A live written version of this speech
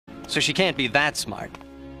so she can't be that smart.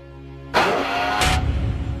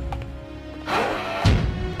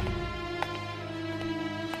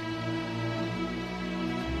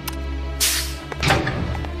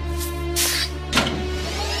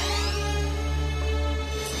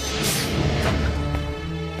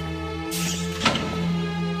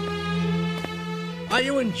 Are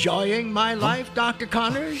you enjoying my life, Dr.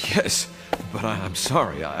 Connors? Yes, but I'm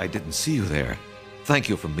sorry I didn't see you there. Thank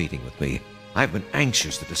you for meeting with me. I've been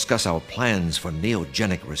anxious to discuss our plans for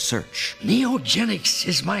neogenic research. Neogenics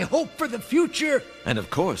is my hope for the future. And of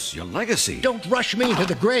course, your legacy. Don't rush me into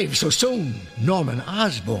the grave so soon. Norman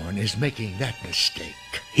Osborn is making that mistake.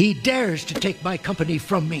 He dares to take my company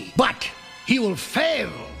from me, but he will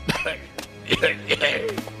fail.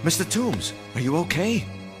 Mr. Toombs, are you okay?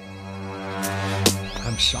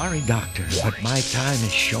 I'm sorry, Doctor, but my time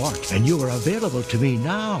is short, and you are available to me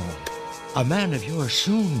now. A man of your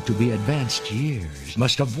soon-to-be advanced years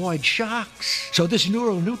must avoid shocks, so this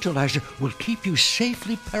neural neutralizer will keep you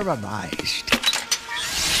safely paralyzed.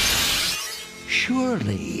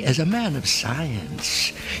 Surely, as a man of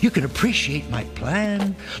science, you can appreciate my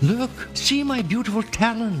plan. Look, see my beautiful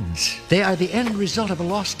talons. They are the end result of a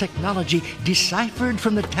lost technology deciphered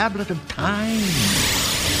from the tablet of time.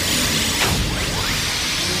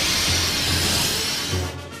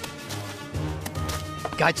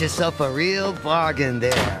 Got yourself a real bargain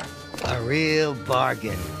there. A real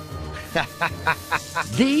bargain.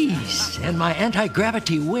 These and my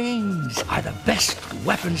anti-gravity wings are the best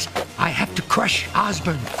weapons. I have to crush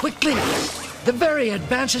Osborn quickly. The very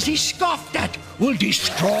advances he scoffed at will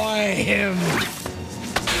destroy him.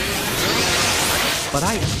 But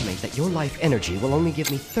I estimate that your life energy will only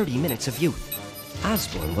give me 30 minutes of youth.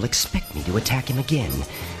 Osborn will expect me to attack him again.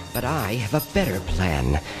 But I have a better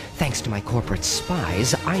plan. Thanks to my corporate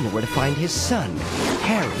spies, I know where to find his son,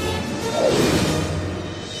 Harry.